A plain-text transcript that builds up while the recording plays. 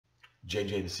JJ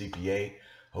the CPA,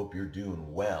 hope you're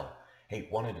doing well. Hey,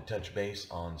 wanted to touch base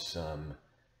on some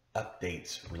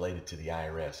updates related to the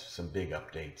IRS, some big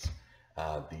updates.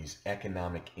 These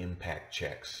economic impact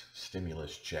checks,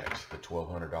 stimulus checks, the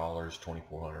 $1,200,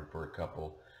 $2,400 for a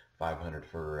couple, $500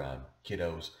 for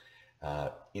kiddos.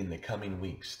 In the coming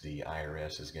weeks, the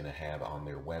IRS is going to have on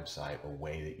their website a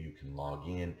way that you can log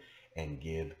in and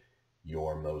give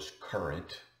your most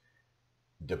current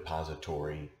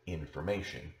depository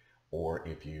information, or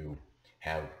if you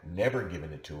have never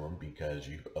given it to them because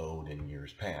you've owed in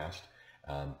years past,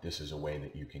 this is a way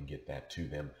that you can get that to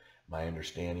them. My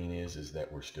understanding is that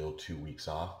we're still 2 weeks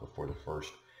off before the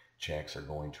first checks are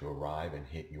going to arrive and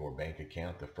hit your bank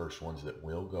account. The first ones that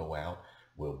will go out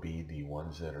will be the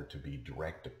ones that are to be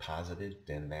direct deposited.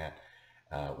 Then that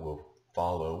will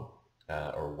follow,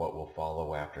 or what will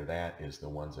follow after that is the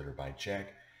ones that are by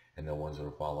check, and the ones that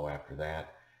will follow after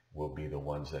that will be the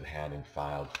ones that hadn't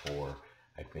filed for,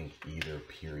 I think, either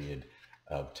period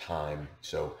of time.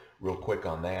 So real quick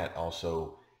on that,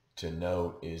 also to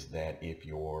note is that if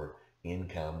your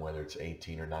income, whether it's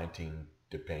 18 or 19,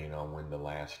 depending on when the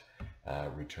last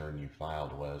return you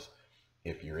filed was,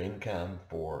 if your income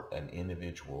for an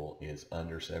individual is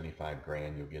under 75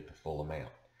 grand, you'll get the full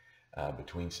amount.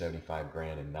 Between 75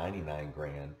 grand and 99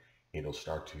 grand, it'll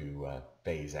start to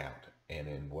phase out. And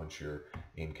then once your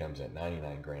income's at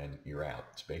 99 grand, you're out.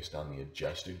 It's based on the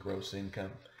adjusted gross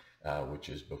income, which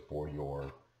is before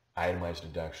your itemized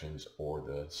deductions or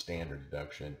the standard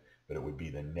deduction, but it would be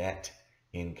the net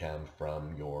income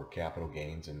from your capital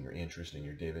gains and your interest and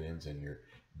your dividends and your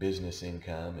business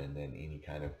income, and then any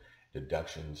kind of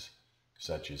deductions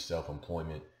such as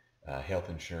self-employment, health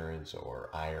insurance, or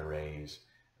IRAs,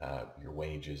 your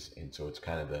wages. And so it's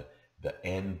kind of the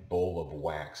end bowl of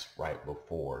wax right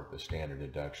before the standard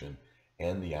deduction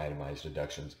and the itemized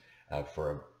deductions.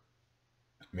 For a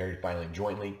married filing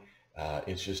jointly,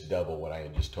 it's just double what I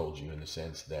had just told you, in the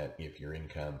sense that if your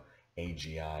income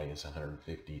AGI is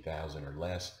 150,000 or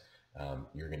less,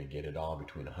 you're going to get it all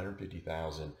between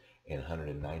 150,000 and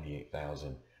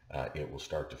 198,000. It will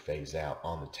start to phase out.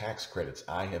 On the tax credits,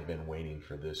 I have been waiting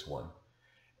for this one,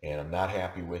 and I'm not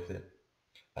happy with it,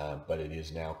 but it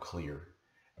is now clear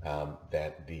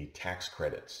that the tax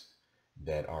credits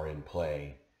that are in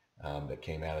play, that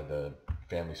came out of the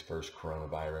Families First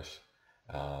coronavirus,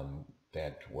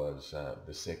 that was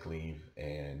the sick leave,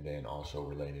 and then also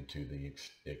related to the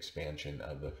expansion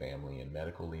of the Family and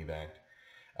Medical Leave Act.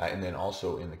 And then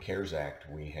also in the CARES Act,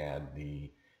 we had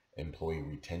the employee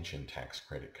retention tax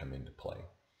credit come into play.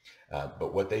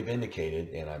 But what they've indicated,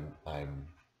 and I'm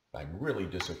really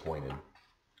disappointed.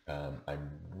 I'm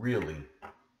really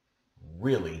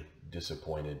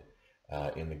disappointed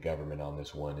in the government on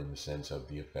this one, in the sense of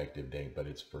the effective date, but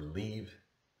it's for leave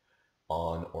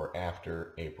on or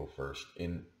after April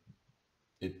 1st.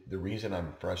 The reason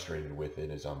I'm frustrated with it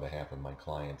is on behalf of my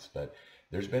clients, but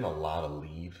there's been a lot of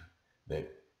leave that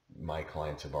my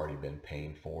clients have already been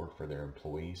paying for their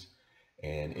employees.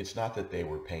 And it's not that they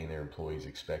were paying their employees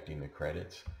expecting the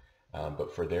credits,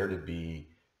 but for there to be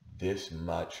this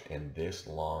much and this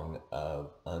long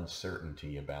of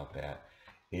uncertainty about that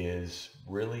is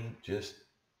really just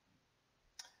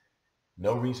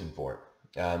no reason for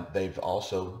it. They've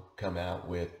also come out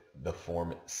with the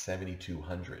Form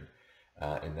 7200,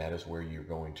 and that is where you're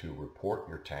going to report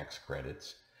your tax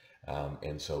credits.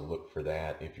 And so look for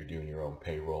that if you're doing your own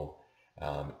payroll.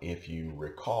 If you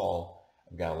recall,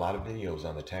 I've got a lot of videos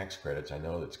on the tax credits. I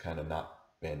know that's kind of not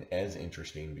been as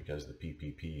interesting because the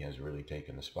PPP has really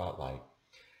taken the spotlight.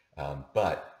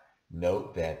 But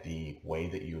note that the way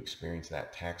that you experience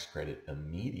that tax credit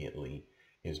immediately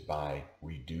is by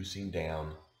reducing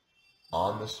down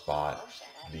on the spot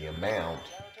the amount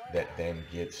that then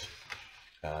gets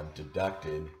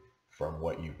deducted from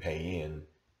what you pay in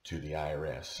to the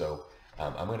IRS. So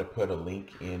I'm going to put a link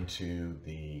into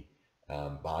the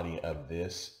body of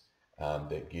this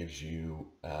that gives you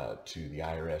to the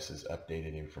IRS's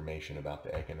updated information about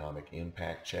the economic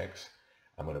impact checks.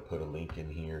 I'm going to put a link in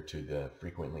here to the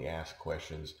frequently asked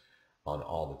questions on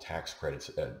all the tax credits.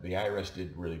 The IRS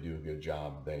did really do a good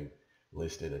job. They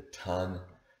listed a ton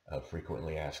of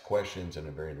frequently asked questions in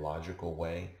a very logical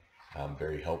way,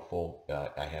 very helpful.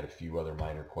 I had a few other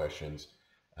minor questions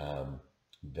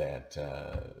that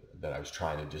I was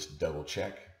trying to just double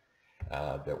check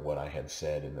that what I had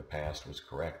said in the past was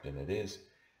correct, and it is.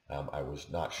 I was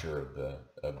not sure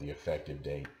of the effective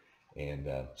date, and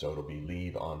so it'll be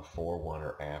leave on 4/1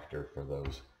 or after for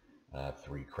those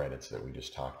 3 credits that we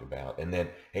just talked about. And then,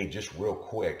 hey, just real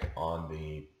quick on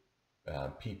the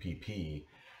PPP,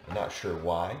 I'm not sure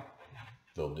why,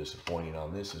 a little disappointing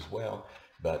on this as well,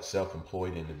 but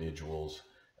self-employed individuals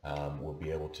will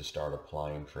be able to start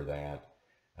applying for that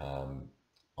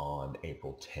on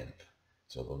April 10th.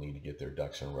 So they'll need to get their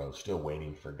ducks in a row. Still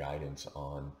waiting for guidance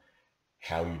on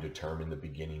how you determine the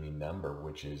beginning number,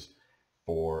 which is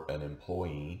for an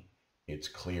employee, it's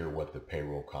clear what the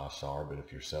payroll costs are, but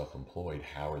if you're self-employed,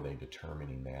 how are they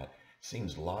determining that?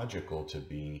 Seems logical to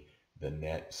be the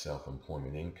net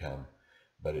self-employment income,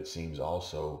 but it seems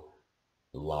also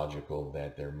logical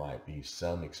that there might be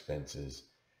some expenses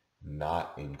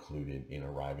not included in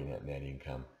arriving at net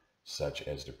income, such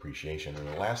as depreciation. And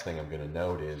the last thing I'm going to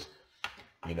note is,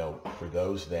 for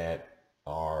those that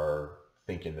are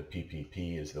thinking the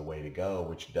PPP is the way to go,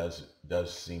 which does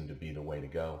seem to be the way to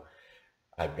go,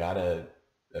 I've got a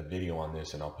video on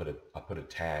this, and I'll put a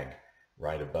tag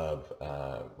right above,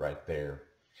 right there,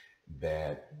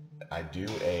 that I do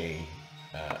a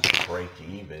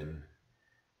break-even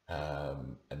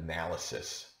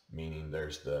analysis, meaning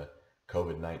there's the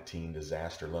COVID-19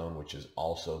 disaster loan, which is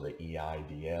also the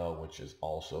EIDL, which is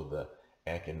also the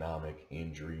economic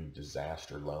injury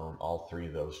disaster loan. All three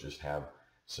of those just have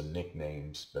some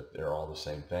nicknames, but they're all the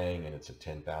same thing, and it's a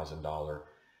 $10,000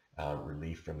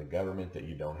 relief from the government that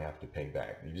you don't have to pay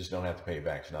back. You just don't have to pay it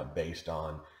back. It's not based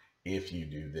on if you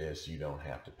do this, you don't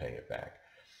have to pay it back.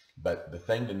 But the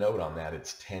thing to note on that,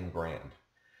 it's 10 grand.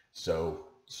 So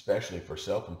especially for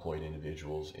self-employed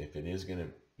individuals, if it is going to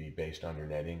be based on your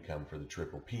net income for the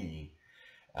PPP,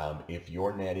 if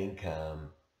your net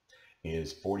income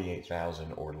is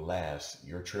 $48,000 or less,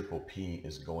 your PPP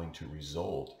is going to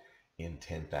result in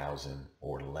 $10,000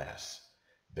 or less.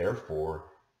 Therefore,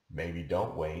 maybe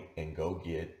don't wait and go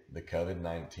get the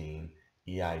COVID-19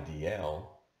 EIDL,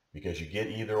 because you get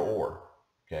either or,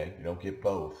 okay? You don't get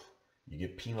both. You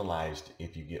get penalized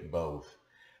if you get both.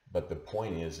 But the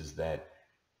point is that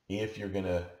if you're going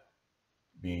to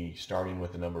be starting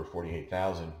with a number of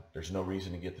 48,000, there's no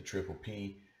reason to get the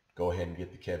PPP. Go ahead and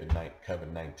get the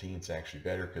COVID-19. It's actually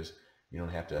better because you don't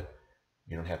have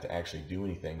to actually do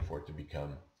anything for it to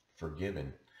become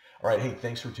forgiven. All right, hey,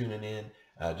 thanks for tuning in.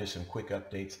 Just some quick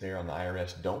updates there on the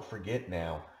IRS. Don't forget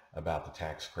now about the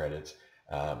tax credits.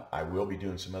 I will be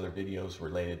doing some other videos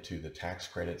related to the tax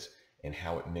credits and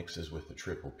how it mixes with the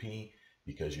PPP,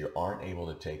 because you aren't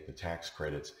able to take the tax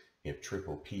credits if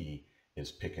PPP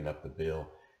is picking up the bill.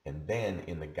 And then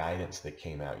in the guidance that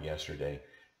came out yesterday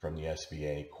from the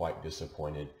SBA, quite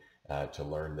disappointed to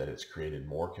learn that it's created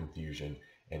more confusion,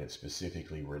 and it's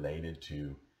specifically related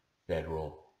to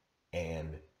federal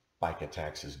and FICA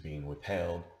taxes being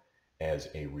withheld as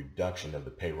a reduction of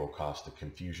the payroll cost. The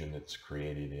confusion that's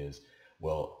created is,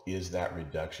 well, is that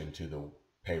reduction to the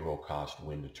payroll cost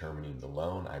when determining the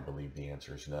loan? I believe the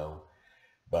answer is no.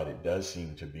 But it does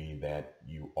seem to be that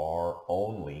you are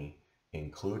only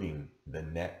including the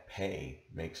net pay.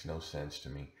 Makes no sense to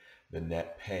me. The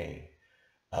net pay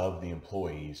of the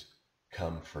employees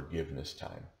come forgiveness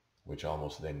time, which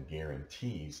almost then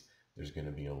guarantees there's going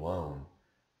to be a loan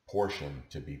portion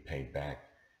to be paid back.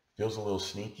 Feels a little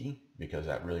sneaky because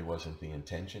that really wasn't the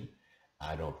intention.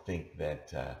 I don't think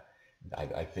that,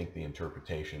 I think the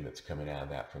interpretation that's coming out of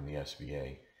that from the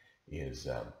SBA is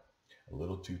a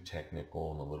little too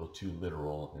technical and a little too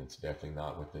literal, and it's definitely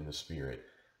not within the spirit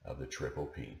of the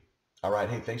PPP. All right,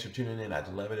 hey, thanks for tuning in. I'd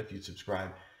love it if you'd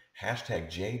subscribe. Hashtag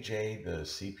JJ the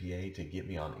CPA to get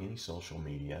me on any social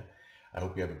media. I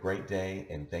hope you have a great day,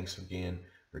 and thanks again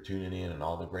for tuning in and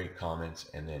all the great comments.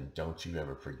 And then don't you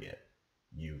ever forget,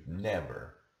 you've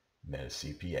never met a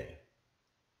CPA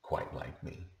quite like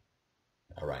me.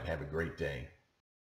 All right, have a great day.